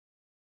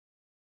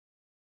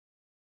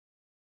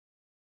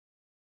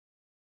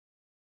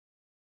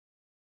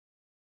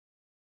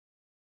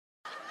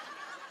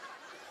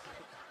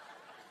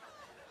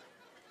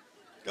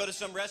Go to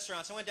some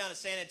restaurants. I went down to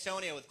San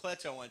Antonio with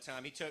Cleto one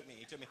time. He took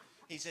me.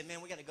 He said,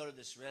 man, we got to go to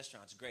this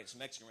restaurant. It's great. It's a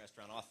Mexican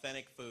restaurant,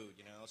 authentic food,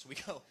 you know. So we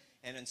go,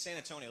 and in San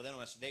Antonio,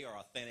 they are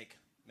authentic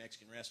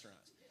Mexican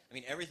restaurants. I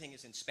mean, everything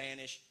is in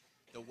Spanish.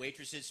 The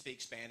waitresses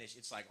speak Spanish.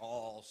 It's like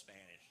all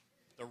Spanish.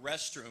 The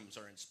restrooms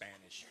are in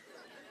Spanish.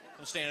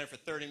 I'm standing there for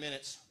 30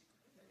 minutes.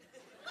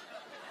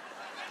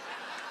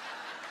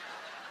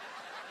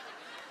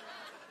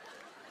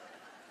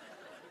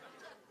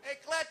 Hey,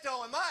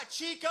 Cleto, am I a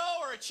Chico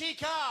or a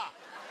Chica?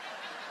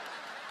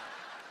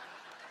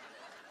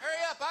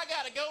 Hurry up, I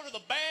gotta go to the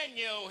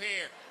baño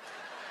here.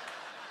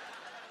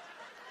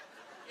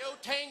 Yo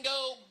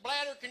tango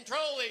bladder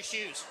control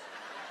issues.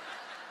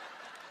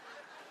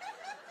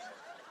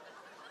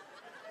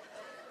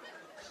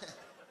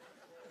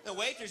 The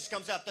waitress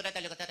comes up.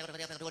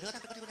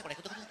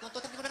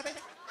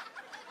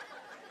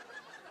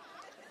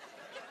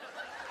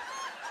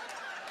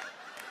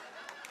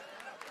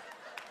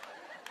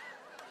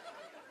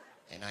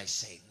 And I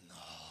say, no.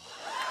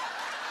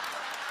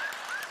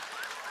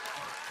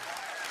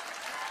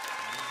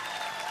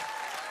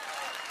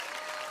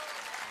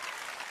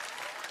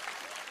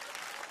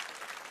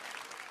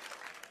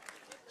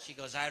 She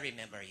goes, I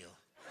remember you.